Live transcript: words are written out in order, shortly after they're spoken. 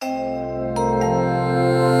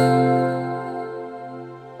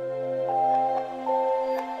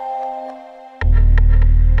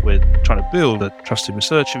build a trusted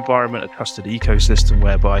research environment, a trusted ecosystem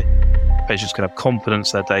whereby patients can have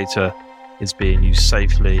confidence their data is being used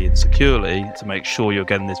safely and securely, to make sure you're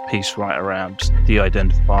getting this piece right around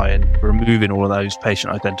de-identifying, removing all of those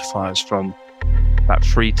patient identifiers from that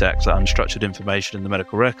free text, that unstructured information in the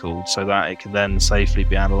medical record, so that it can then safely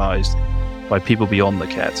be analysed by people beyond the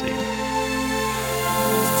care team.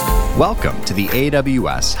 Welcome to the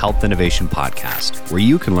AWS Health Innovation Podcast, where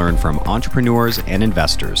you can learn from entrepreneurs and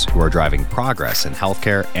investors who are driving progress in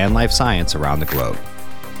healthcare and life science around the globe.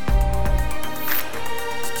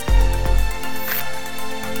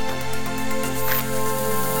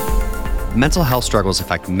 Mental health struggles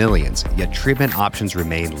affect millions, yet treatment options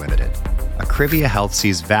remain limited. Akrivia Health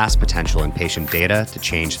sees vast potential in patient data to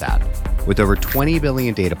change that. With over 20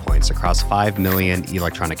 billion data points across 5 million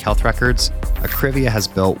electronic health records, Akrivia has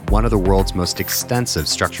built one of the world's most extensive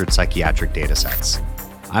structured psychiatric datasets.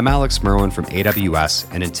 I'm Alex Merwin from AWS,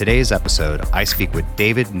 and in today's episode, I speak with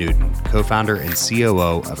David Newton, co-founder and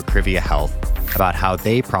COO of Akrivia Health, about how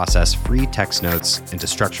they process free text notes into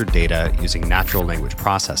structured data using natural language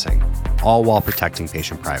processing, all while protecting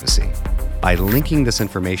patient privacy. By linking this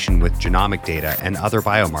information with genomic data and other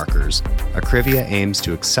biomarkers, Akrivia aims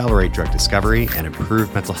to accelerate drug discovery and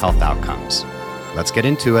improve mental health outcomes. Let's get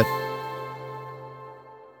into it.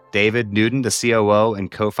 David Newton, the COO and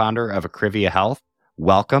co-founder of Akrivia Health,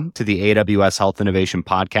 welcome to the AWS Health Innovation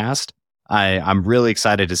Podcast. I'm really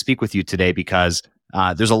excited to speak with you today because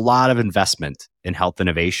there's a lot of investment in health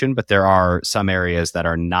innovation, but there are some areas that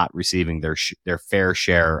are not receiving their fair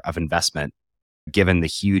share of investment, given the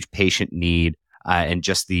huge patient need and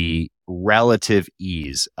just the relative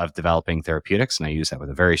ease of developing therapeutics. And I use that with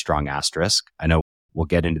a very strong asterisk. I know we'll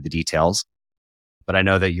get into the details, but I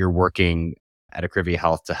know that you're working at Akrivia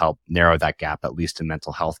Health to help narrow that gap, at least in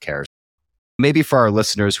mental health care. Maybe for our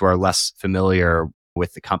listeners who are less familiar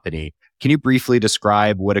with the company, can you briefly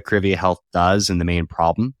describe what Akrivia Health does and the main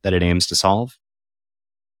problem that it aims to solve?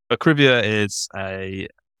 Akrivia is a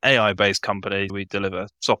AI-based company. We deliver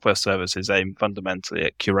software services aimed fundamentally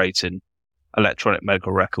at curating electronic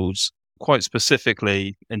medical records. Quite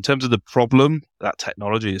specifically, in terms of the problem that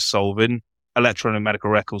technology is solving, electronic medical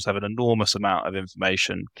records have an enormous amount of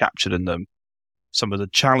information captured in them. Some of the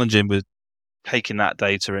challenging with taking that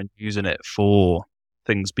data and using it for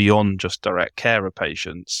things beyond just direct care of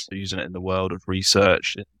patients, using it in the world of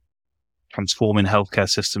research, transforming healthcare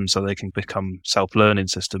systems so they can become self-learning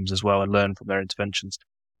systems as well and learn from their interventions.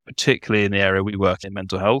 Particularly in the area we work in,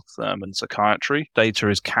 mental health and psychiatry, data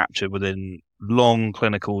is captured within long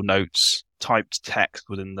clinical notes, typed text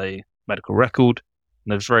within the medical record.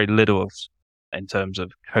 And there's very little in terms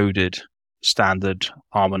of coded, standard,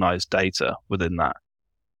 harmonized data within that.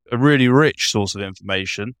 A really rich source of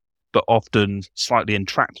information, but often slightly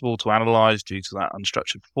intractable to analyze due to that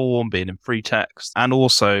unstructured form being in free text. And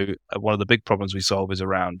also one of the big problems we solve is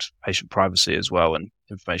around patient privacy as well and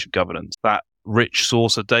information governance. That rich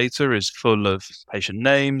source of data is full of patient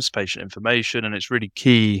names, patient information, and it's really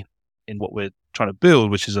key in what we're trying to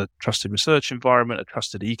build, which is a trusted research environment, a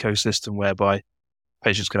trusted ecosystem whereby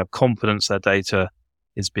patients can have confidence their data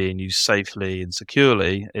is being used safely and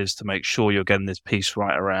securely, is to make sure you're getting this piece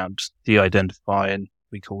right around de-identifying,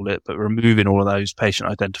 we call it, but removing all of those patient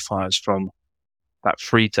identifiers from that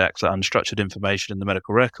free text, that unstructured information in the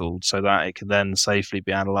medical record, so that it can then safely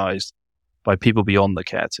be analysed by people beyond the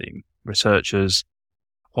care team, researchers,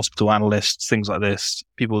 hospital analysts, things like this,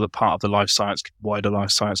 people that are part of the wider life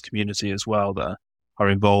science community as well that are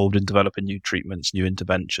involved in developing new treatments, new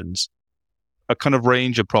interventions. A kind of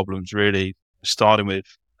range of problems really, starting with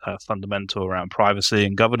fundamental around privacy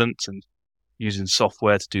and governance and using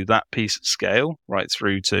software to do that piece at scale, right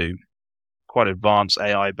through to quite advanced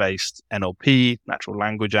AI-based NLP, natural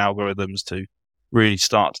language algorithms, to really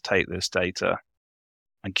start to take this data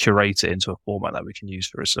and curate it into a format that we can use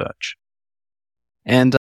for research.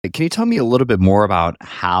 And can you tell me a little bit more about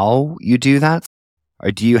how you do that?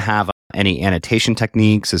 Or do you have any annotation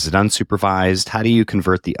techniques? Is it unsupervised? How do you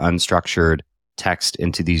convert the unstructured text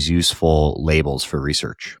into these useful labels for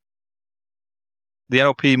research? The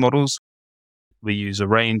NLP models, we use a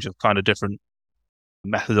range of kind of different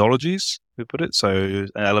methodologies, we put it. So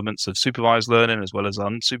elements of supervised learning as well as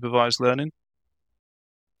unsupervised learning.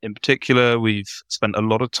 In particular, we've spent a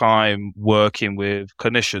lot of time working with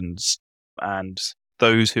clinicians and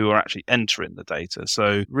those who are actually entering the data.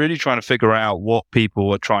 So really trying to figure out what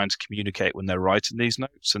people are trying to communicate when they're writing these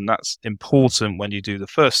notes. And that's important when you do the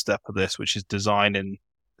first step of this, which is designing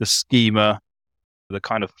the schema, the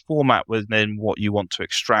kind of format within what you want to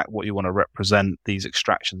extract, what you want to represent these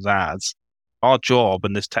extractions as. Our job,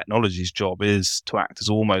 and this technology's job, is to act as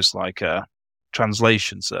almost like a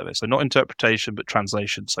translation service. So not interpretation, but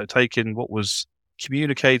translation. So taking what was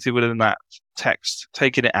communicated within that text,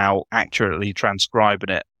 taking it out, accurately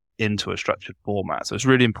transcribing it into a structured format. So it's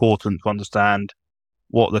really important to understand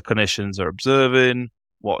what the clinicians are observing,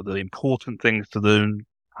 what are the important things to them,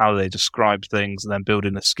 how they describe things, and then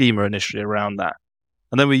building a schema initially around that.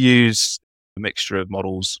 And then we use a mixture of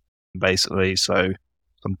models, basically. So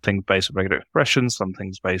some things based on regular expressions, some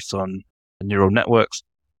things based on neural networks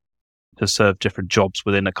to serve different jobs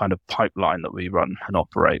within a kind of pipeline that we run and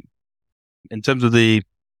operate. In terms of we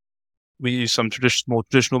use some more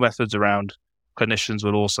traditional methods around clinicians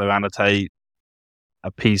will also annotate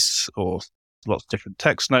a piece or lots of different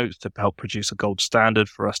text notes to help produce a gold standard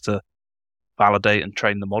for us to validate and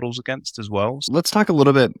train the models against as well. Let's talk a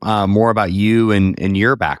little bit more about you and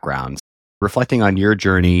your background. Reflecting on your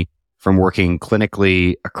journey from working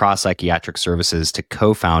clinically across psychiatric services to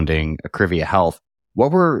co-founding Akrivia Health,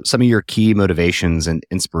 what were some of your key motivations and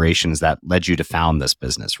inspirations that led you to found this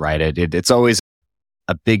business, right? It's always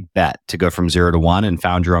a big bet to go from 0 to 1 and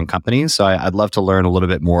found your own company. So I'd love to learn a little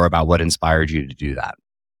bit more about what inspired you to do that.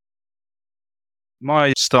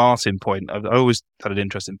 My starting point, I've always had an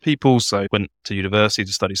interest in people. So I went to university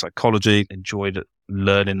to study psychology, enjoyed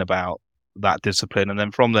learning about that discipline. And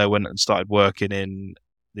then from there, went and started working in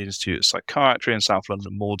the Institute of Psychiatry in South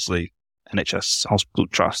London, Maudsley, NHS Hospital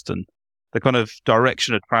Trust. And the kind of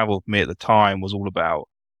direction of travel for me at the time was all about,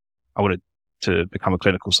 I wanted to become a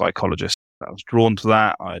clinical psychologist. I was drawn to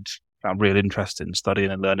that. I'd found real interest in studying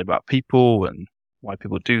and learning about people and why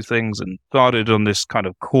people do things, and started on this kind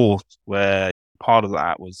of course where part of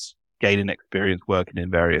that was gaining experience working in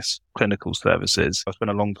various clinical services. I spent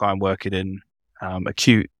a long time working in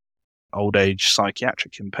acute old age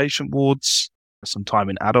psychiatric inpatient wards, some time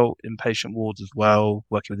in adult inpatient wards as well,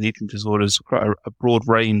 working with eating disorders, quite a broad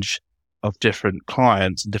range of different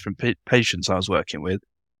clients and different patients I was working with.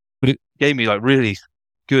 But it gave me like really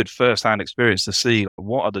good first-hand experience to see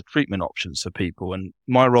what are the treatment options for people. And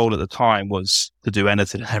my role at the time was to do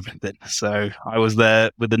anything and everything. So I was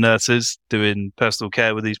there with the nurses doing personal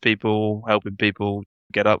care with these people, helping people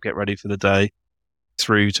get up, get ready for the day,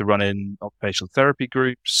 through to running occupational therapy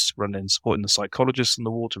groups, supporting the psychologists in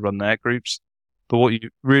the ward to run their groups. But what you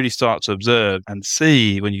really start to observe and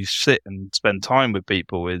see when you sit and spend time with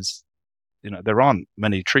people is, there aren't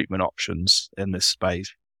many treatment options in this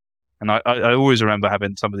space. And I always remember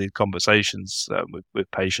having some of these conversations with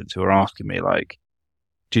patients who are asking me, like,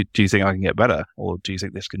 do you think I can get better? Or do you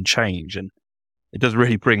think this can change? And it does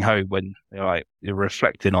really bring home when you're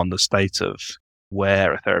reflecting on the state of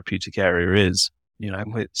where a therapeutic area is,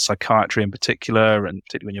 with psychiatry in particular, and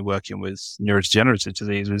particularly when you're working with neurodegenerative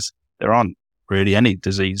diseases, there aren't really any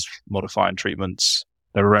disease modifying treatments.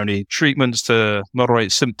 There are only treatments to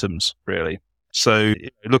moderate symptoms, really. So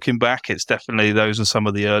looking back, it's definitely those are some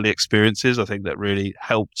of the early experiences I think that really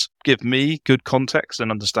helped give me good context and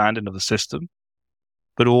understanding of the system,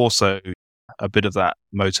 but also a bit of that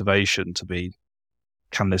motivation to be,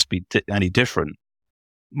 can this be any different?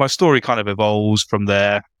 My story kind of evolves from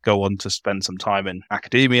there, go on to spend some time in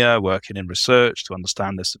academia, working in research to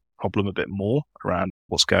understand this problem a bit more around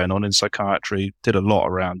what's going on in psychiatry. Did a lot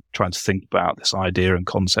around trying to think about this idea and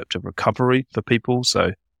concept of recovery for people.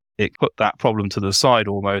 So it put that problem to the side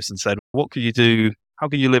almost and said, what can you do? How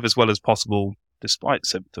can you live as well as possible despite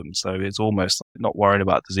symptoms? So it's almost not worrying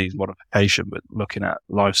about disease modification, but looking at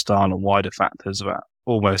lifestyle and wider factors about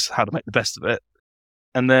almost how to make the best of it.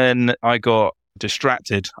 And then I got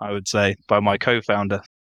distracted, I would say, by my co-founder.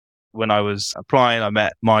 When I was applying, I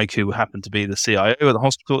met Mike, who happened to be the CIO of the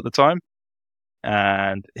hospital at the time.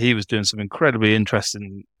 And he was doing some incredibly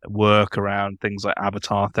interesting work around things like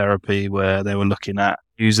avatar therapy, where they were looking at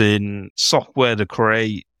using software to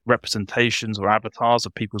create representations or avatars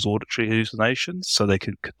of people's auditory hallucinations so they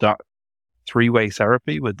could conduct three-way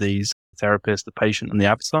therapy with these therapists, the patient, and the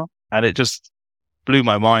avatar. And it just blew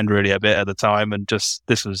my mind really a bit at the time. And just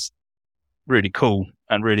this was really cool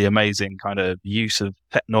and really amazing kind of use of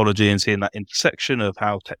technology and seeing that intersection of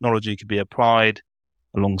how technology could be applied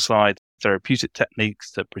alongside therapeutic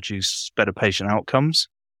techniques to produce better patient outcomes.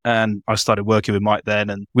 And I started working with Mike then,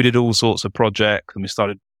 and we did all sorts of projects, and we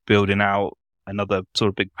started building out another sort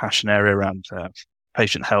of big passion area around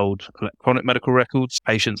patient-held electronic medical records,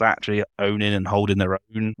 patients actually owning and holding their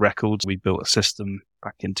own records. We built a system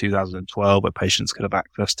back in 2012 where patients could have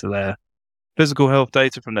access to their physical health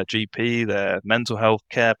data from their GP, their mental health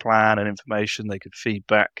care plan and information they could feed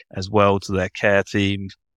back as well to their care team.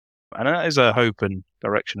 And that is a hope and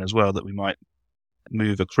direction as well that we might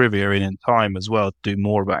move Akrivia in time as well to do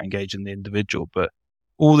more about engaging the individual. But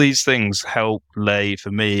all these things help lay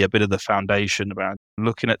for me a bit of the foundation about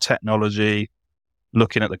looking at technology,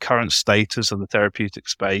 looking at the current status of the therapeutic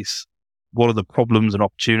space, what are the problems and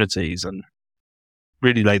opportunities, and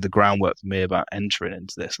really laid the groundwork for me about entering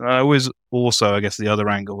into this. And I always also, I guess the other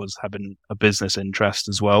angle was having a business interest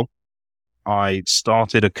as well. I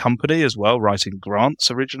started a company as well, writing grants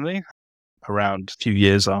originally around a few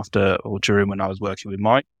years after or during when I was working with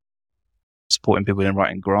Mike, supporting people in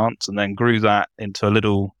writing grants, and then grew that into a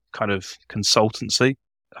little kind of consultancy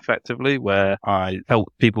effectively, where I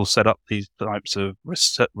helped people set up these types of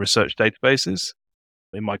research databases.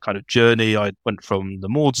 In my kind of journey, I went from the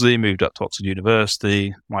Maudsley, moved up to Oxford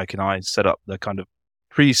University. Mike and I set up the kind of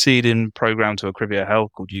pre-seeding program to Akrivia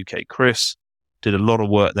Health called UK CRIS. Did a lot of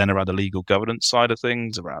work then around the legal governance side of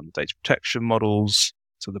things, around data protection models.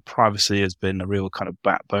 So the privacy has been a real kind of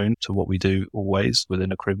backbone to what we do always within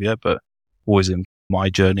Akrivia, but always in my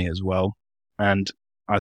journey as well. And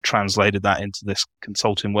I translated that into this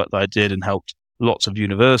consulting work that I did and helped lots of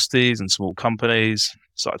universities and small companies,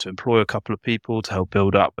 started to employ a couple of people to help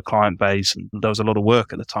build up a client base. And there was a lot of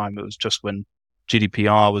work at the time. It was just when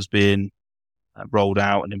GDPR was being rolled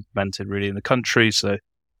out and implemented really in the country. So there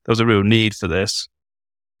was a real need for this.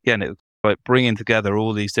 Again, it was like bringing together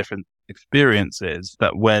all these different experiences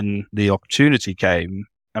that when the opportunity came,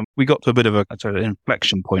 and we got to a bit of an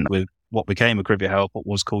inflection point with what became Akrivia Health, what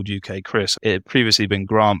was called UK CRIS. It had previously been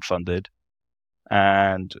grant funded,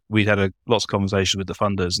 and we'd had lots of conversations with the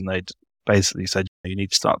funders, and they'd basically said, you need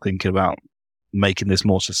to start thinking about making this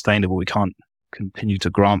more sustainable. We can't continue to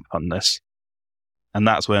grant fund this. And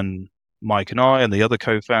that's when Mike and I and the other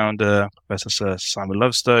co-founder, Professor Sir Simon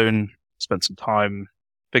Lovestone, spent some time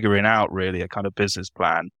figuring out really a kind of business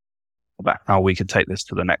plan about how we could take this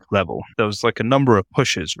to the next level. There was like a number of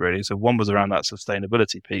pushes really. So one was around that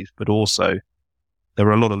sustainability piece, but also there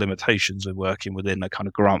were a lot of limitations with working within a kind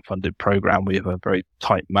of grant funded program. We have a very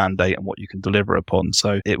tight mandate on what you can deliver upon.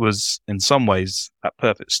 So it was in some ways that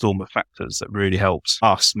perfect storm of factors that really helped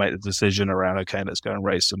us make the decision around, okay, let's go and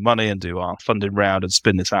raise some money and do our funding round and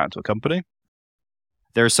spin this out into a company.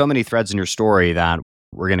 There are so many threads in your story that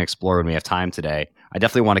we're going to explore when we have time today. I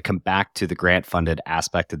definitely want to come back to the grant-funded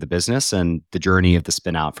aspect of the business and the journey of the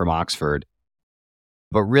spin-out from Oxford.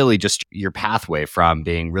 But really just your pathway from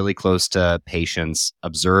being really close to patients,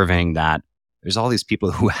 observing that there's all these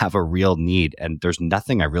people who have a real need and there's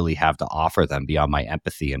nothing I really have to offer them beyond my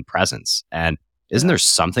empathy and presence. And isn't there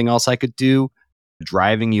something else I could do?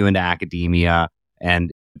 Driving you into academia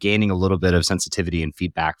and gaining a little bit of sensitivity and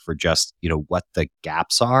feedback for just, what the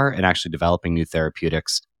gaps are and actually developing new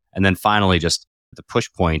therapeutics. And then finally, just the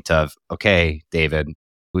push point of, okay, David,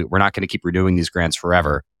 we're not going to keep renewing these grants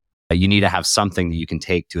forever. You need to have something that you can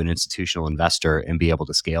take to an institutional investor and be able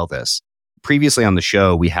to scale this. Previously on the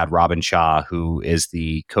show, we had Robin Shah, who is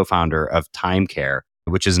the co-founder of TimeCare,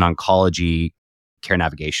 which is an oncology care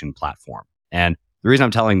navigation platform. And the reason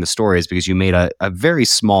I'm telling the story is because you made a very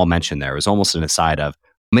small mention there. It was almost an aside of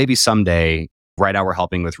maybe someday, right now we're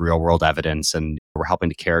helping with real world evidence and we're helping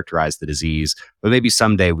to characterize the disease, but maybe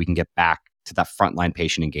someday we can get back to that frontline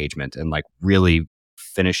patient engagement and really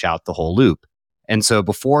finish out the whole loop. And so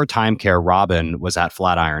before TimeCare, Robin was at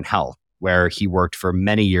Flatiron Health, where he worked for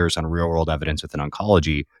many years on real world evidence within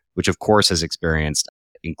oncology, which of course has experienced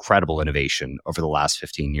incredible innovation over the last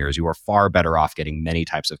 15 years. You are far better off getting many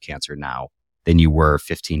types of cancer now than you were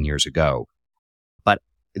 15 years ago. But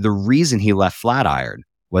the reason he left Flatiron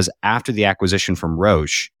was after the acquisition from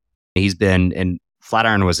Roche.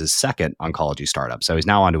 Flatiron was his second oncology startup. So he's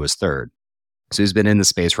now on to his third. So he's been in the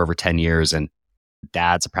space for over 10 years and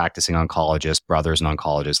dad's a practicing oncologist, brother's an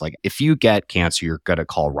oncologist. If you get cancer, you're going to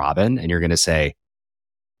call Robin and you're going to say,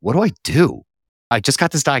 what do I do? I just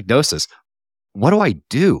got this diagnosis. What do I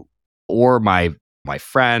do? Or my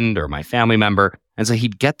friend or my family member. And so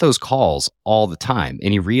he'd get those calls all the time.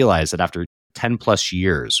 And he realized that after 10 plus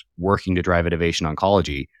years working to drive innovation in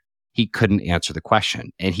oncology, he couldn't answer the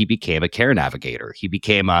question. And he became a care navigator. He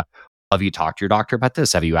became have you talked to your doctor about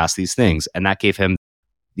this? Have you asked these things? And that gave him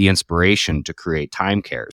the inspiration to create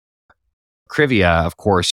TimeCare. Akrivia, of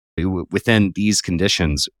course, within these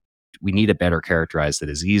conditions, we need to better characterize the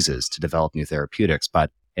diseases to develop new therapeutics.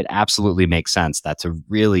 But it absolutely makes sense that to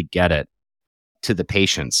really get it to the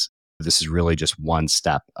patients, this is really just one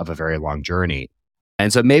step of a very long journey.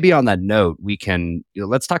 And so maybe on that note, we can,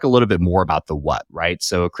 let's talk a little bit more about the what, right?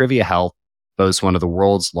 So Akrivia Health boasts one of the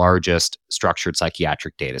world's largest structured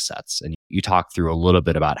psychiatric data sets. And you talk through a little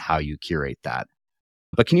bit about how you curate that.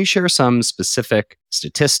 But can you share some specific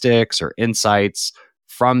statistics or insights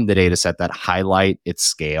from the data set that highlight its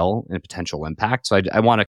scale and potential impact? So I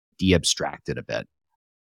want to de-abstract it a bit.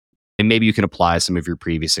 And maybe you can apply some of your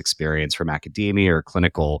previous experience from academia or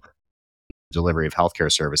clinical delivery of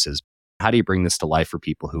healthcare services. How do you bring this to life for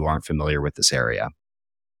people who aren't familiar with this area?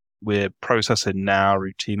 We're processing now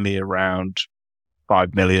routinely around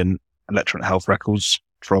 5 million electronic health records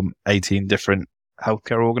from 18 different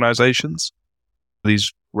healthcare organizations.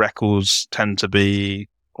 These records tend to be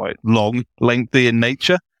quite long, lengthy in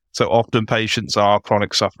nature. So often patients are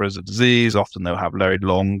chronic sufferers of disease. Often they'll have very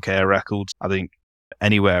long care records. I think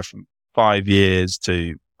anywhere from 5 years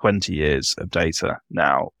to 20 years of data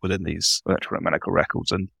now within these electronic medical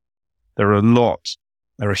records. And there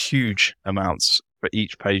are huge amounts for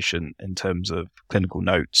each patient in terms of clinical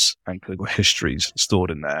notes and clinical histories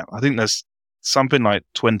stored in there. I think there's something like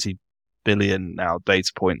 20 billion now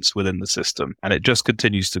data points within the system, and it just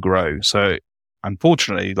continues to grow. So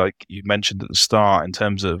unfortunately, like you mentioned at the start, in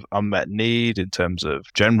terms of unmet need, in terms of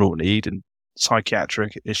general need and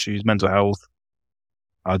psychiatric issues, mental health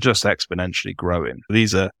are just exponentially growing.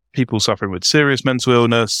 These are people suffering with serious mental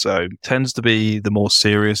illness, so it tends to be the more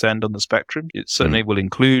serious end on the spectrum. It certainly will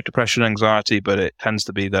include depression, anxiety, but it tends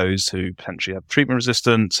to be those who potentially have treatment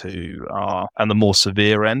resistance, who are on the more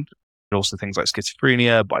severe end. Also things like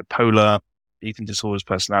schizophrenia, bipolar, eating disorders,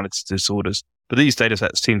 personality disorders. But these data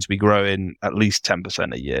sets seem to be growing at least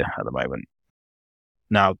 10% a year at the moment.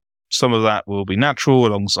 Now, some of that will be natural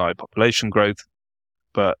alongside population growth,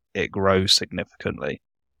 but it grows significantly.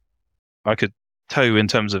 I could tell you in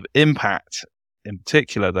terms of impact in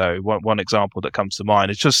particular, though, one example that comes to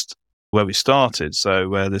mind is just where we started. So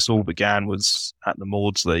where this all began was at the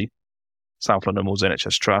Maudsley, South London Maudsley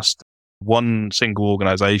NHS Trust. One single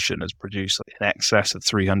organisation has produced in excess of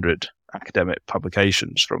 300 academic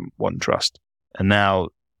publications from one trust. And now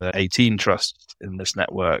there are 18 trusts in this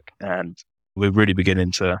network, and we're really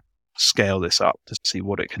beginning to scale this up to see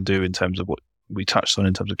what it can do in terms of what we touched on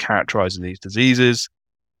in terms of characterising these diseases,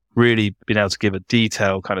 really being able to give a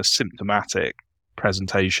detailed kind of symptomatic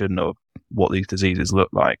presentation of what these diseases look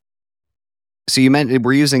like. So you meant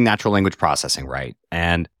we're using natural language processing, right?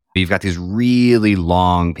 And you've got these really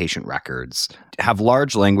long patient records. Have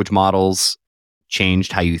large language models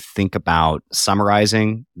changed how you think about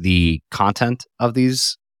summarizing the content of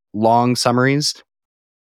these long summaries?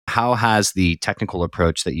 How has the technical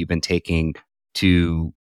approach that you've been taking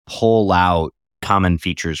to pull out common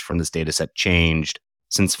features from this data set changed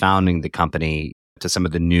since founding the company to some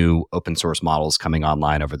of the new open source models coming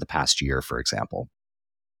online over the past year, for example?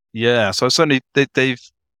 Yeah, so certainly we've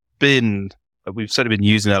certainly been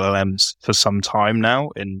using LLMs for some time now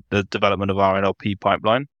in the development of our NLP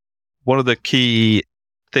pipeline. One of the key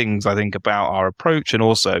things I think about our approach, and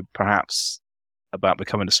also perhaps about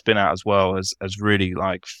becoming a spin out as well, as really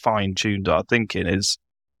like fine tuned our thinking, is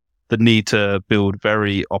the need to build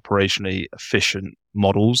very operationally efficient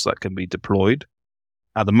models that can be deployed.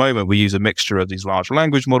 At the moment, we use a mixture of these large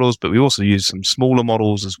language models, but we also use some smaller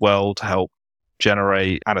models as well to help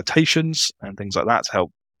generate annotations and things like that to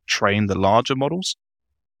help train the larger models.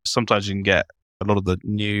 Sometimes you can get a lot of the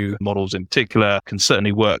new models in particular can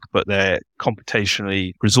certainly work, but they're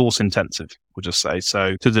computationally resource intensive, we'll just say.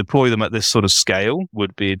 So to deploy them at this sort of scale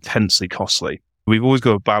would be intensely costly. We've always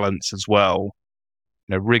got a balance as well.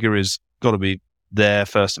 Rigor has got to be there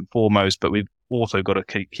first and foremost, but we've also got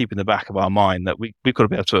to keep in the back of our mind that we've got to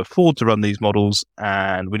be able to afford to run these models,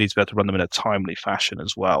 and we need to be able to run them in a timely fashion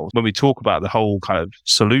as well. When we talk about the whole kind of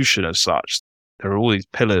solution as such, there are all these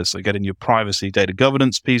pillars. So getting your privacy data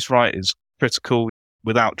governance piece right is critical.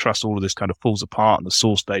 Without trust, all of this kind of falls apart and the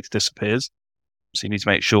source data disappears. So you need to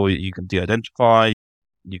make sure that you can de-identify,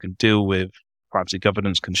 you can deal with privacy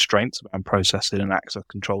governance constraints and processing and access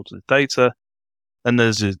control to the data. Then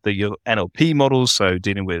there's your NLP models, so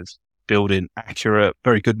dealing with building accurate,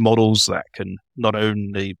 very good models that can not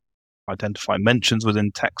only identify mentions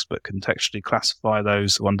within text, but contextually classify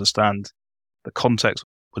those to understand the context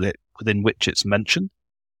within which it's mentioned.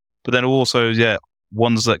 But then also,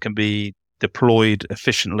 ones that can be deployed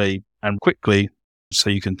efficiently and quickly, so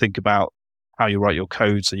you can think about how you write your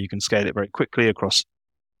code so you can scale it very quickly across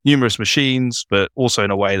numerous machines, but also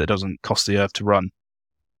in a way that doesn't cost the earth to run.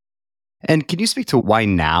 And can you speak to why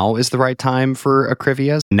now is the right time for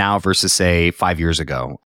Akrivia, now versus, say, 5 years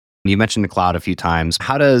ago? You mentioned the cloud a few times.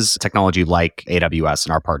 How does technology like AWS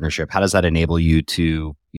and our partnership, how does that enable you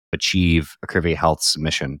to achieve Akrivia Health's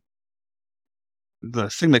mission?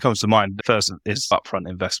 The thing that comes to mind first is upfront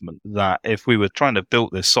investment. That if we were trying to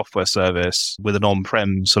build this software service with an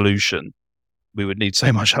on-prem solution, we would need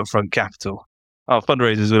so much upfront capital. Our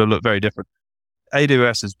fundraisers would have looked very different.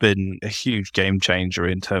 AWS has been a huge game changer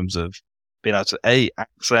in terms of being able to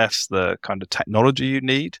access the kind of technology you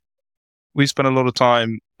need. We spent a lot of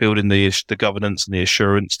time building the governance and the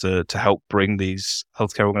assurance to help bring these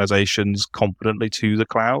healthcare organizations confidently to the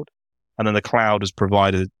cloud. And then the cloud has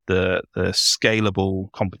provided the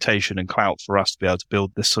scalable computation and clout for us to be able to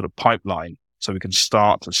build this sort of pipeline so we can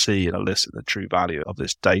start to see and elicit the true value of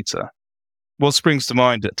this data. What springs to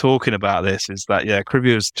mind talking about this is that,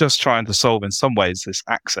 Akrivia is just trying to solve in some ways this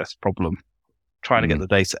access problem, trying to get the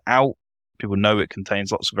data out. People know it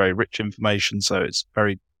contains lots of very rich information, so it's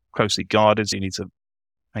very closely guarded. So you need to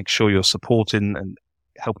make sure you're supporting and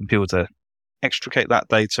helping people to extricate that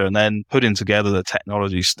data and then putting together the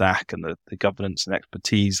technology stack and the governance and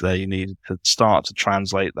expertise there you need to start to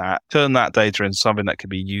translate that, turn that data into something that can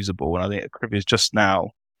be usable. And I think Akrivia is just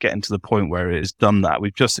now getting to the point where it has done that.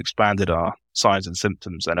 We've just expanded our signs and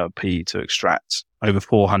symptoms NLP to extract over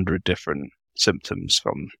 400 different symptoms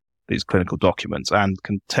from these clinical documents and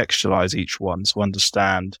contextualize each one. So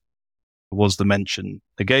understand, was the mention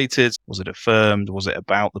negated? Was it affirmed? Was it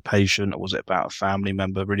about the patient? Or was it about a family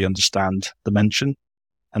member? Really understand the mention.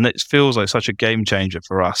 And it feels like such a game changer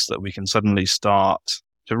for us that we can suddenly start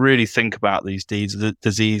to really think about these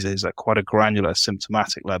diseases at quite a granular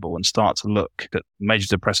symptomatic level and start to look at major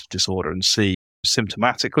depressive disorder and see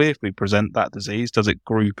symptomatically, if we present that disease, does it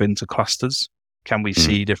group into clusters? Can we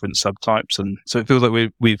see different subtypes? And so it feels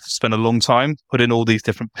like we've spent a long time putting all these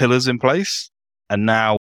different pillars in place. And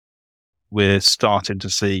now we're starting to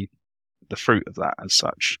see the fruit of that as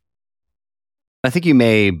such. I think you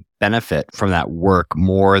may benefit from that work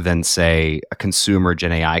more than, say, a consumer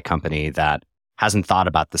Gen AI company that hasn't thought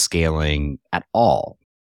about the scaling at all.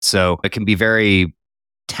 So it can be very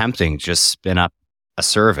tempting to just spin up a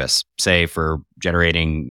service, say, for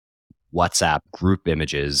generating WhatsApp group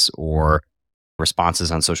images or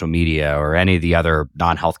responses on social media or any of the other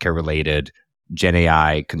non-healthcare related Gen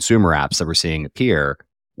AI consumer apps that we're seeing appear,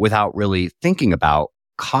 without really thinking about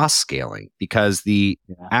cost scaling, because the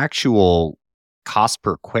actual cost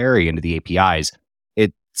per query into the APIs,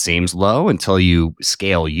 it seems low until you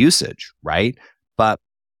scale usage, right? But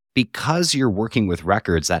because you're working with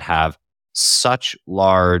records that have such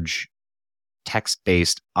large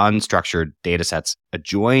text-based unstructured data sets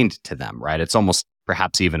adjoined to them, right? It's almost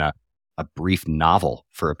perhaps even a brief novel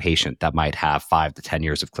for a patient that might have 5 to 10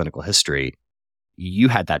 years of clinical history. You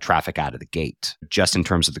had that traffic out of the gate just in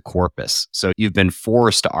terms of the corpus. So you've been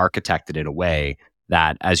forced to architect it in a way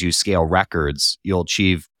that as you scale records, you'll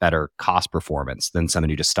achieve better cost performance than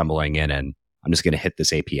someone who just stumbling in and I'm just going to hit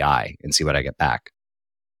this API and see what I get back.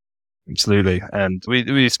 Absolutely. And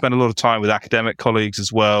we spend a lot of time with academic colleagues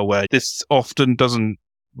as well, where this often doesn't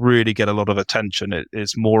really get a lot of attention.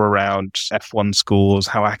 It's more around F1 scores,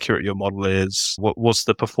 how accurate your model is, what's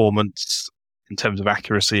the performance in terms of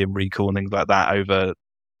accuracy and recall and things like that over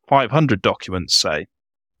 500 documents, say.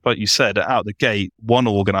 But you said out the gate, one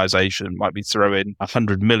organization might be throwing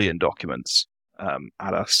 100 million documents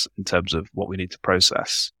at us in terms of what we need to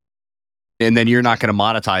process. And then you're not going to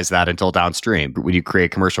monetize that until downstream when you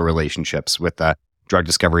create commercial relationships with a drug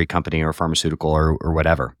discovery company or pharmaceutical or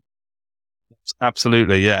whatever.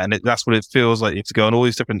 Absolutely, yeah. And that's what it feels like. You have to go on all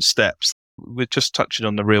these different steps. We're just touching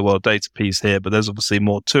on the real world data piece here, but there's obviously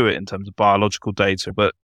more to it in terms of biological data.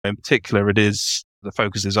 But in particular, the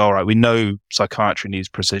focus is, all right, we know psychiatry needs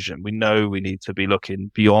precision. We know we need to be looking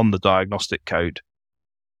beyond the diagnostic code.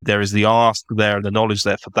 There is the ask there and the knowledge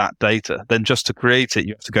there for that data. Then just to create it,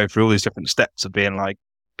 you have to go through all these different steps of being like,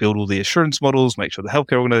 build all the assurance models, make sure the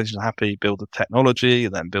healthcare organizations are happy, build the technology,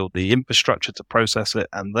 and then build the infrastructure to process it,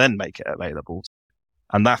 and then make it available.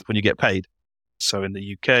 And that's when you get paid. So in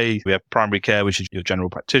the UK, we have primary care, which is your general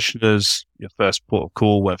practitioners, your first port of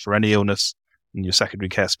call for any illness, and your secondary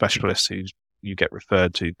care specialists who you get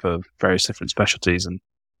referred to for various different specialties. And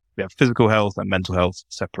we have physical health and mental health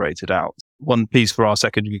separated out. One piece for our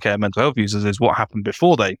secondary care mental health users is what happened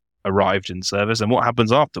before they arrived in service and what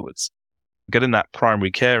happens afterwards. Getting that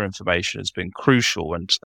primary care information has been crucial, and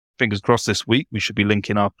fingers crossed this week, we should be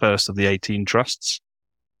linking our first of the 18 trusts,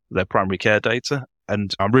 their primary care data.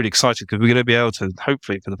 And I'm really excited because we're going to be able to,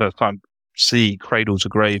 hopefully for the first time, see cradle to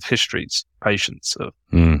grave histories, patients of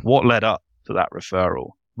what led up to that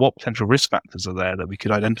referral, what potential risk factors are there that we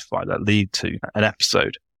could identify that lead to an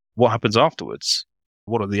episode, what happens afterwards,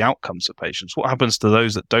 what are the outcomes of patients, what happens to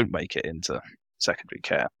those that don't make it into secondary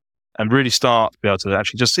care. And really start to be able to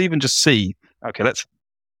actually just see, okay, let's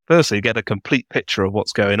firstly get a complete picture of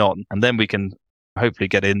what's going on. And then we can hopefully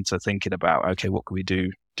get into thinking about, okay, what can we do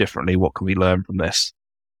differently? What can we learn from this?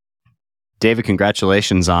 David,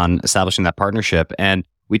 congratulations on establishing that partnership. And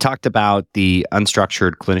we talked about the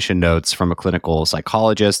unstructured clinician notes from a clinical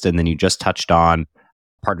psychologist. And then you just touched on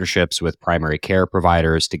partnerships with primary care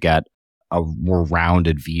providers to get a more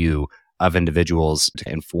rounded view of individuals to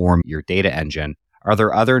inform your data engine. Are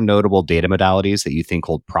there other notable data modalities that you think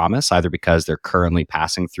hold promise, either because they're currently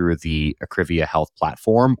passing through the Akrivia Health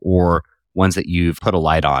platform or ones that you've put a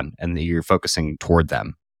light on and that you're focusing toward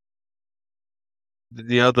them?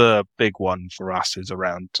 The other big one for us is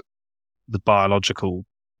around the biological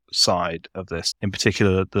side of this, in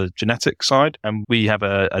particular the genetic side. And we have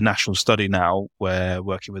a national study now where,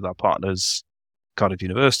 working with our partners, Cardiff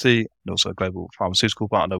University, and also a global pharmaceutical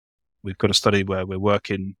partner, we've got a study where we're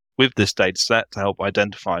working with this data set to help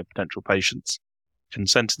identify potential patients,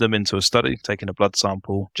 consented them into a study, taking a blood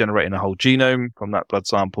sample, generating a whole genome from that blood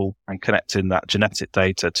sample, and connecting that genetic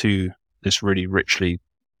data to this really richly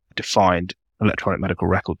defined electronic medical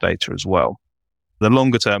record data as well. The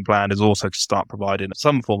longer term plan is also to start providing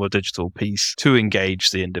some form of digital piece to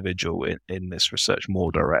engage the individual in this research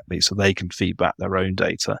more directly, so they can feed back their own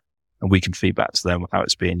data and we can feed back to them how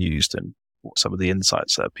it's being used and what some of the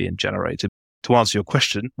insights that are being generated. To answer your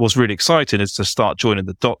question, what's really exciting is to start joining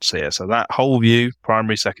the dots here. So that whole view,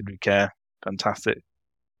 primary, secondary care, fantastic.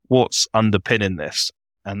 What's underpinning this?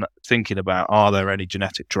 And thinking about, are there any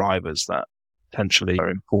genetic drivers that potentially are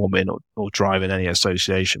informing or driving any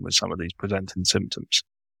association with some of these presenting symptoms?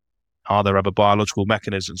 Are there other biological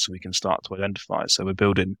mechanisms we can start to identify? So we're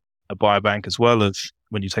building a biobank as well of,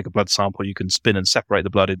 when you take a blood sample, you can spin and separate the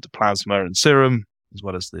blood into plasma and serum, as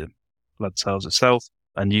well as the blood cells itself,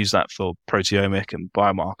 and use that for proteomic and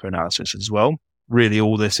biomarker analysis as well. Really,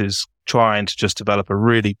 all this is trying to just develop a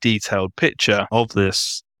really detailed picture of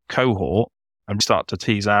this cohort and start to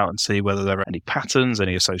tease out and see whether there are any patterns,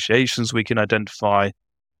 any associations we can identify,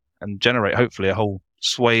 and generate hopefully a whole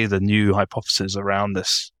swathe of new hypotheses around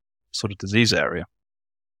this sort of disease area.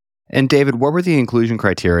 And David, what were the inclusion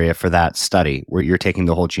criteria for that study where you're taking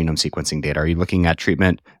the whole genome sequencing data? Are you looking at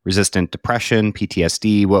treatment-resistant depression,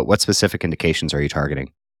 PTSD? What specific indications are you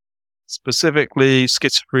targeting? Specifically,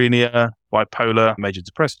 schizophrenia, bipolar, major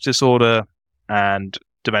depressive disorder, and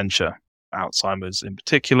dementia, Alzheimer's in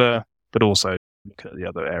particular, but also look at the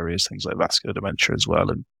other areas, things like vascular dementia as well.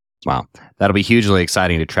 And wow, that'll be hugely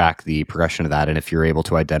exciting to track the progression of that. And if you're able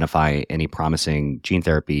to identify any promising gene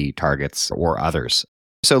therapy targets or others.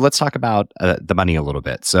 So let's talk about the money a little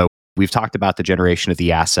bit. So we've talked about the generation of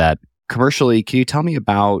the asset. Commercially, can you tell me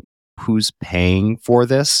about who's paying for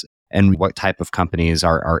this and what type of companies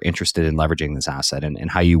are interested in leveraging this asset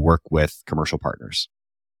and how you work with commercial partners?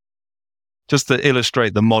 Just to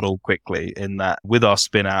illustrate the model quickly, in that with our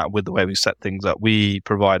spin out, with the way we set things up, we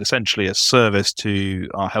provide essentially a service to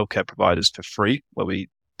our healthcare providers for free, where we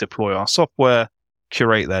deploy our software,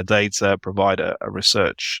 curate their data, provide a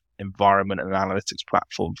research environment and analytics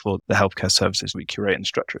platform for the healthcare services we curate and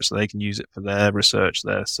structure it so they can use it for their research,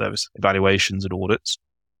 their service evaluations and audits.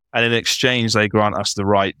 And in exchange, they grant us the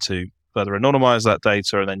right to further anonymize that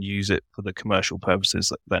data and then use it for the commercial purposes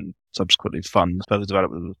that then subsequently fund further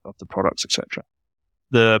development of the products, etc.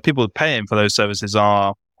 The people paying for those services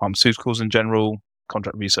are pharmaceuticals in general,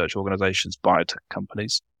 contract research organizations, biotech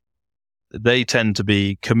companies. They tend to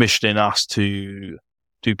be commissioning us to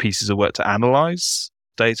do pieces of work to analyze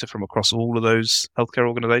data from across all of those healthcare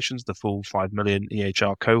organizations, the full 5 million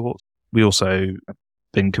EHR cohort. We also have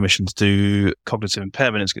been commissioned to do cognitive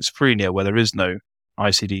impairment in schizophrenia, where there is no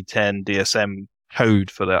ICD-10 DSM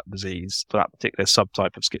code for that disease, for that particular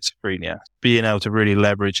subtype of schizophrenia. Being able to really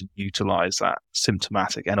leverage and utilize that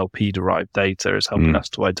symptomatic NLP-derived data is helping us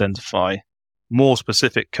to identify more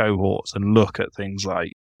specific cohorts and look at things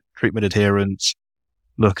like treatment adherence,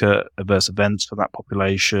 look at adverse events for that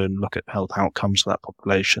population, look at health outcomes for that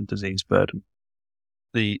population, disease burden.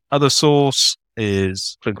 The other source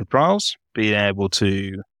is clinical trials, being able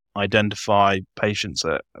to identify patients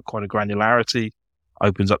at quite a granularity,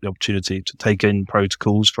 opens up the opportunity to take in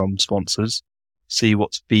protocols from sponsors, see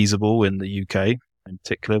what's feasible in the UK, in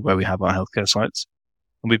particular, where we have our healthcare sites.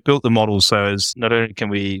 And we've built the model so as not only can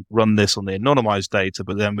we run this on the anonymized data,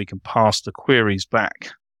 but then we can pass the queries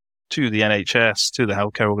back to the NHS, to the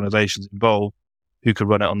healthcare organizations involved, who could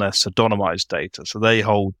run it on their pseudonymized data. So they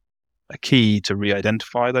hold a key to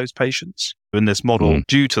re-identify those patients. In this model,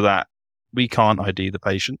 due to that, we can't ID the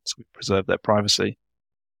patients, we preserve their privacy,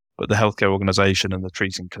 but the healthcare organization and the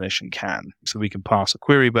treating clinician can. So we can pass a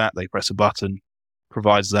query back, they press a button,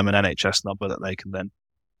 provides them an NHS number that they can then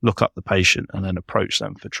look up the patient and then approach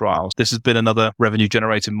them for trials. This has been another revenue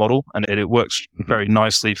generating model, and it works very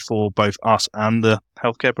nicely for both us and the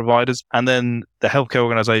healthcare providers. And then the healthcare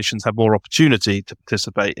organizations have more opportunity to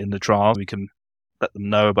participate in the trial. We can let them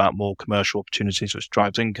know about more commercial opportunities, which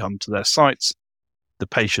drives income to their sites. The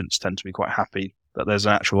patients tend to be quite happy that there's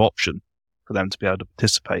an actual option for them to be able to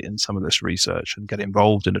participate in some of this research and get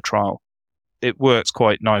involved in a trial. it works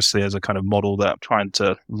quite nicely as a kind of model that I'm trying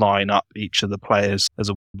to line up each of the players as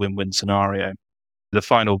a win-win scenario. The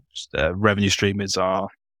final revenue stream is our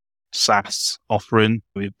SaaS offering.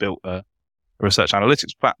 We've built a research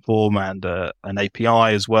analytics platform and an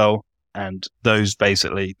API as well. And those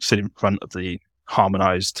basically sit in front of the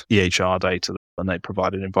harmonized EHR data, and they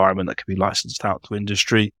provide an environment that can be licensed out to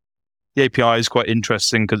industry. The API is quite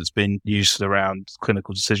interesting because it's been used around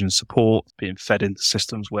clinical decision support, being fed into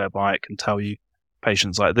systems whereby it can tell you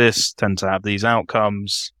patients like this tend to have these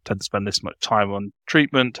outcomes, tend to spend this much time on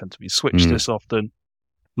treatment, tend to be switched this often.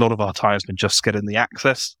 A lot of our time has been just getting the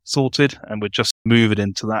access sorted, and we're just moving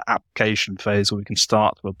into that application phase where we can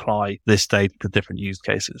start to apply this data to different use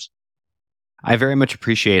cases. I very much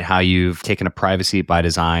appreciate how you've taken a privacy by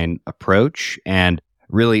design approach and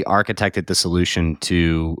really architected the solution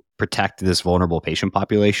to protect this vulnerable patient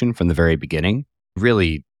population from the very beginning.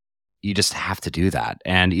 Really, you just have to do that.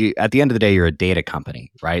 And at the end of the day, you're a data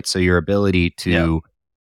company, right? So your ability to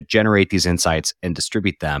generate these insights and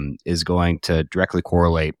distribute them is going to directly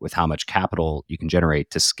correlate with how much capital you can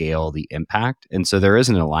generate to scale the impact. And so there is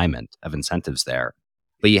an alignment of incentives there,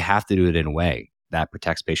 but you have to do it in a way that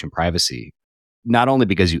protects patient privacy. Not only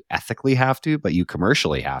because you ethically have to, but you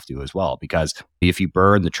commercially have to as well. Because if you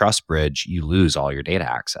burn the trust bridge, you lose all your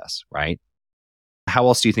data access, right? How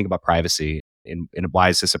else do you think about privacy, and why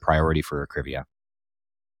is this a priority for Akrivia?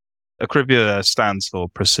 Akrivia stands for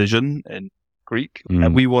precision in Greek,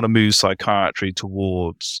 and we want to move psychiatry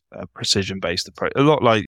towards a precision-based approach. A lot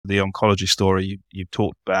like the oncology story you've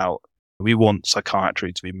talked about, we want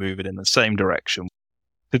psychiatry to be moving in the same direction.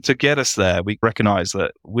 To get us there, we recognize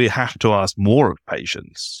that we have to ask more of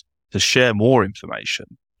patients, to share more information.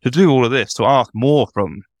 To do all of this, to ask more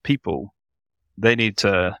from people, they need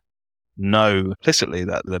to know implicitly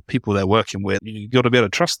that the people they're working with, you've got to be able to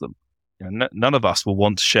trust them. None of us will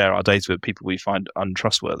want to share our data with people we find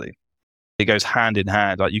untrustworthy. It goes hand in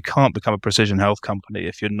hand. Like, you can't become a precision health company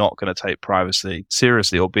if you're not going to take privacy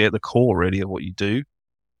seriously or be at the core really of what you do.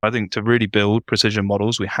 I think to really build precision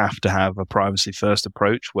models, we have to have a privacy first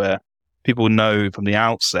approach where people know from the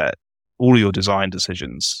outset all your design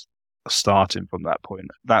decisions are starting from that point.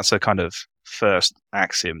 That's a kind of first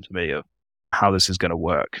axiom to me of how this is going to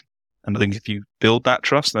work. And I think if you build that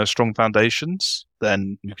trust and those strong foundations,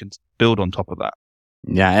 then you can build on top of that.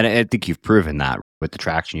 Yeah, and I think you've proven that with the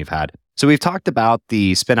traction you've had. So we've talked about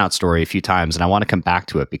the spin-out story a few times, and I want to come back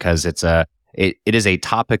to it because it is a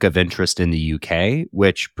topic of interest in the UK,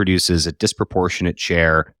 which produces a disproportionate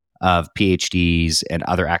share of PhDs and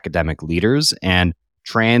other academic leaders and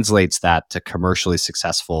translates that to commercially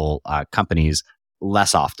successful companies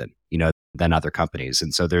less often, than other companies.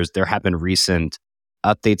 And so there have been recent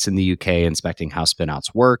updates in the UK inspecting how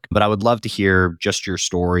spin-outs work, but I would love to hear just your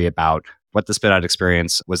story about what the spin-out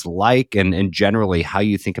experience was like and generally how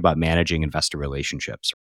you think about managing investor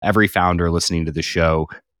relationships. Every founder listening to the show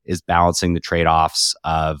is balancing the trade-offs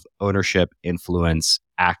of ownership, influence,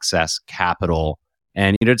 access, capital,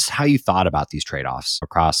 and just how you thought about these trade-offs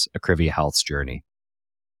across Akrivia Health's journey.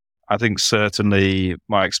 I think certainly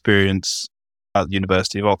my experience at the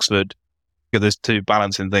University of Oxford, there's two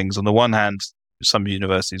balancing things. On the one hand, some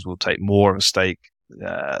universities will take more of a stake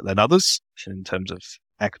than others in terms of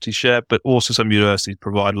equity share, but also some universities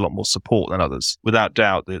provide a lot more support than others. Without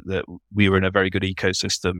doubt that we were in a very good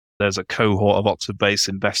ecosystem. There's a cohort of Oxford-based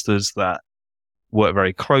investors that work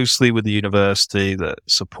very closely with the university that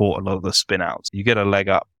support a lot of the spin-outs. You get a leg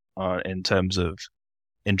up in terms of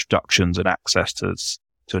introductions and access to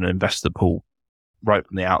an investor pool right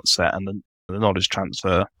from the outset, and the knowledge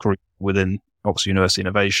transfer within Oxford University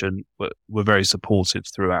Innovation were very supportive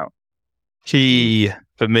throughout. Key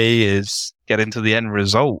for me is getting to the end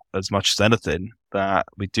result as much as anything, that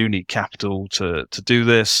we do need capital to do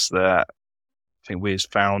this, that I think we as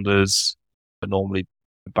founders are normally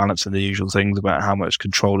balancing the usual things about how much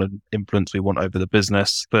control and influence we want over the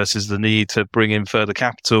business versus the need to bring in further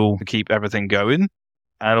capital to keep everything going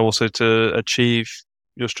and also to achieve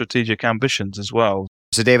your strategic ambitions as well.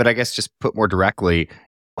 So David, I guess just put more directly,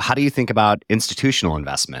 how do you think about institutional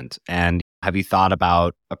investment? And have you thought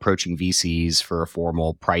about approaching VCs for a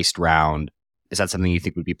formal priced round? Is that something you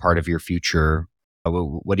think would be part of your future?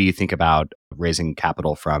 What do you think about raising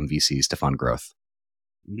capital from VCs to fund growth?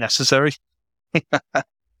 Necessary.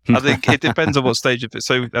 I think it depends on what stage of it.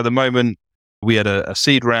 So at the moment, we had a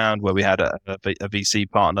seed round where we had a VC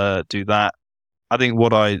partner do that. I think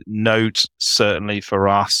what I note certainly for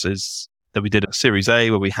us is that we did a Series A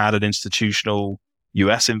where we had an institutional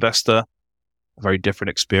US investor, a very different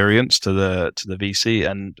experience to the VC,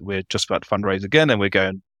 and we're just about to fundraise again, and we're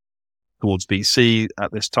going towards VC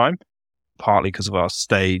at this time, partly because of our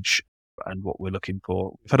stage and what we're looking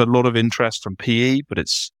for. We've had a lot of interest from PE, but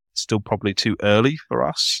it's still probably too early for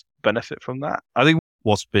us to benefit from that. I think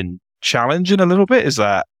what's been challenging a little bit is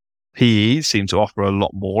that PE seem to offer a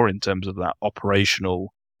lot more in terms of that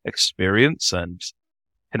operational experience and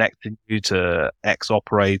connecting you to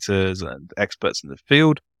ex-operators and experts in the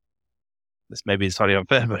field. This may be slightly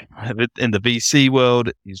unfair, but in the VC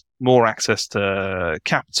world, there's more access to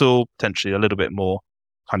capital, potentially a little bit more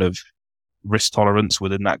kind of risk tolerance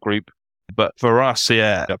within that group. But for us,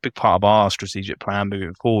 a big part of our strategic plan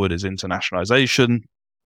moving forward is internationalization.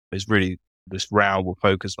 Is really this round will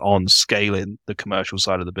focus on scaling the commercial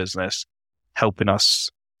side of the business, helping us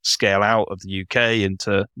scale out of the UK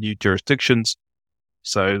into new jurisdictions.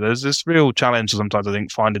 So there's this real challenge. Sometimes I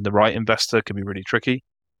think finding the right investor can be really tricky.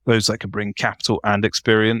 Those that can bring capital and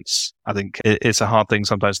experience. I think it's a hard thing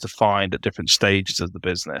sometimes to find at different stages of the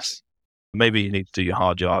business. Maybe you need to do your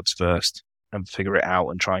hard yards first and figure it out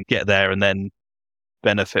and try and get there and then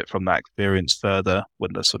benefit from that experience further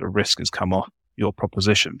when the sort of risk has come off your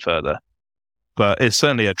proposition further. But it's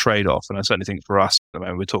certainly a trade-off. And I certainly think for us,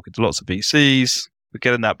 we're talking to lots of VCs, we're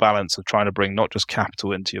getting that balance of trying to bring not just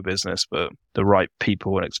capital into your business, but the right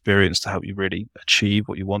people and experience to help you really achieve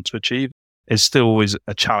what you want to achieve. It's still always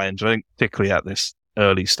a challenge. I think particularly at this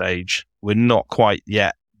early stage, we're not quite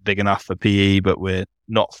yet big enough for PE, but we're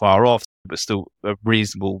not far off, but still a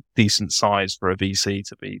reasonable, decent size for a VC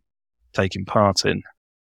to be taking part in.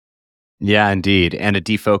 Yeah, indeed. And a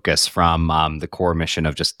defocus from the core mission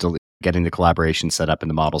of just getting the collaboration set up and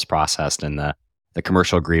the models processed and the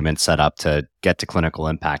commercial agreement set up to get to clinical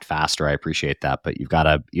impact faster. I appreciate that. But you've got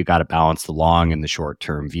to balance the long and the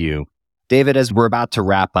short-term view. David, as we're about to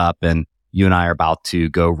wrap up and you and I are about to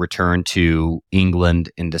go return to England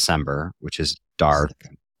in December, which is dark,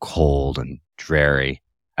 cold, and dreary.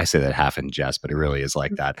 I say that half in jest, but it really is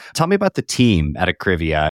like that. Tell me about the team at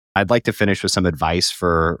Akrivia. I'd like to finish with some advice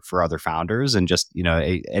for other founders and just,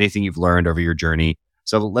 anything you've learned over your journey.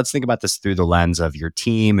 So let's think about this through the lens of your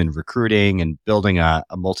team and recruiting and building a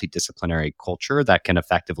multidisciplinary culture that can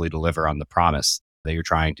effectively deliver on the promise that you're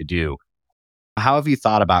trying to do. How have you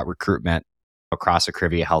thought about recruitment across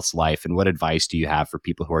Akrivia Health's life, and what advice do you have for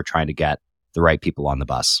people who are trying to get the right people on the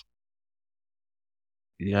bus?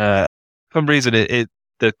 Yeah, for some reason,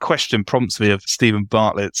 the question prompts me of Stephen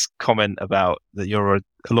Bartlett's comment about that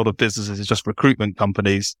a lot of businesses is just recruitment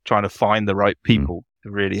companies trying to find the right people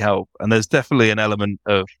to really help. And there's definitely an element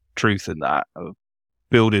of truth in that, of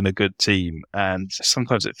building a good team. And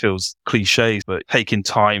sometimes it feels cliche, but taking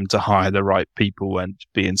time to hire the right people and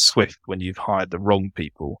being swift when you've hired the wrong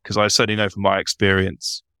people. Because I certainly know from my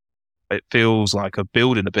experience, it feels like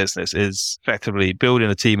building a business is effectively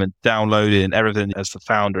building a team and downloading everything as the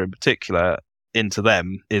founder in particular into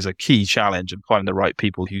them is a key challenge, and finding the right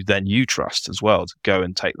people who then you trust as well to go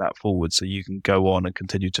and take that forward so you can go on and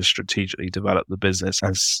continue to strategically develop the business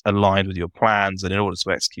as aligned with your plans and in order to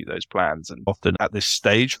execute those plans. And often at this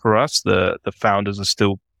stage for us, the founders are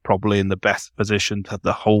still probably in the best position to have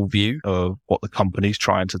the whole view of what the company's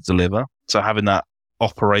trying to deliver. So having that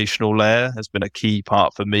operational layer has been a key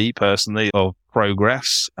part for me personally of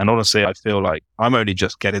progress. And honestly, I feel like I'm only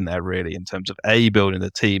just getting there really in terms of building the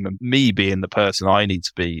team and me being the person I need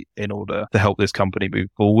to be in order to help this company move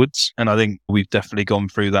forwards. And I think we've definitely gone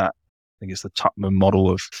through that. I think it's the Tuckman model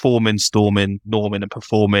of forming, storming, norming and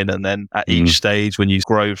performing. And then at each stage, when you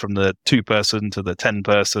grow from the 2-person to the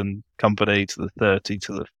 10-person company to the 30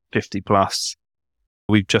 to the 50 plus,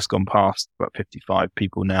 we've just gone past about 55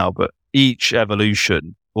 people now, but each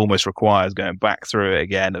evolution almost requires going back through it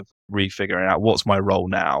again of refiguring out what's my role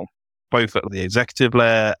now, both at the executive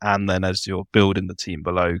layer and then as you're building the team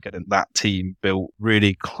below, getting that team built,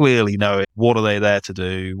 really clearly knowing what are they there to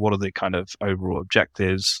do, what are the kind of overall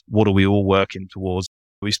objectives, what are we all working towards.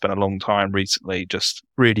 We spent a long time recently just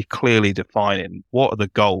really clearly defining what are the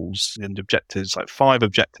goals and objectives, like 5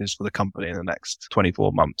 objectives for the company in the next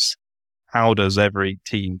 24 months. How does every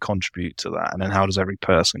team contribute to that? And then how does every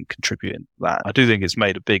person contribute to that? I do think it's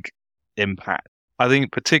made a big impact. I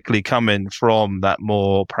think particularly coming from that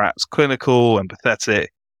more perhaps clinical and empathetic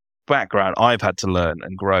background, I've had to learn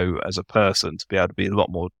and grow as a person to be able to be a lot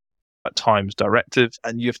more at times directive.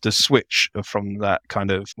 And you have to switch from that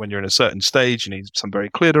kind of, when you're in a certain stage, you need some very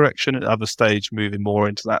clear direction. At other stage, moving more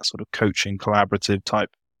into that sort of coaching, collaborative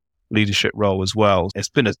type leadership role as well. It's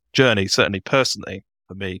been a journey, certainly personally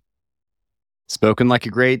for me. Spoken like a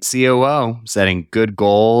great COO, setting good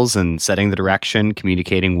goals and setting the direction,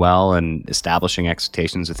 communicating well, and establishing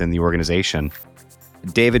expectations within the organization.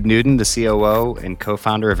 David Newton, the COO and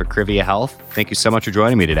co-founder of Akrivia Health, thank you so much for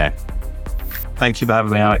joining me today. Thank you for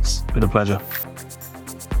having me, Alex. It's been a pleasure.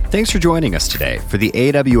 Thanks for joining us today for the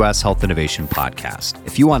AWS Health Innovation Podcast.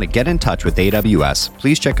 If you want to get in touch with AWS,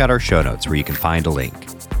 please check out our show notes where you can find a link.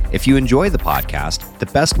 If you enjoy the podcast, the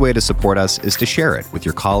best way to support us is to share it with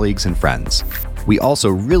your colleagues and friends. We also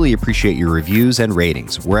really appreciate your reviews and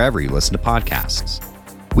ratings wherever you listen to podcasts.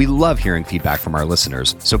 We love hearing feedback from our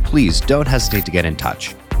listeners, so please don't hesitate to get in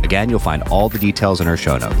touch. Again, you'll find all the details in our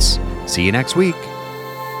show notes. See you next week.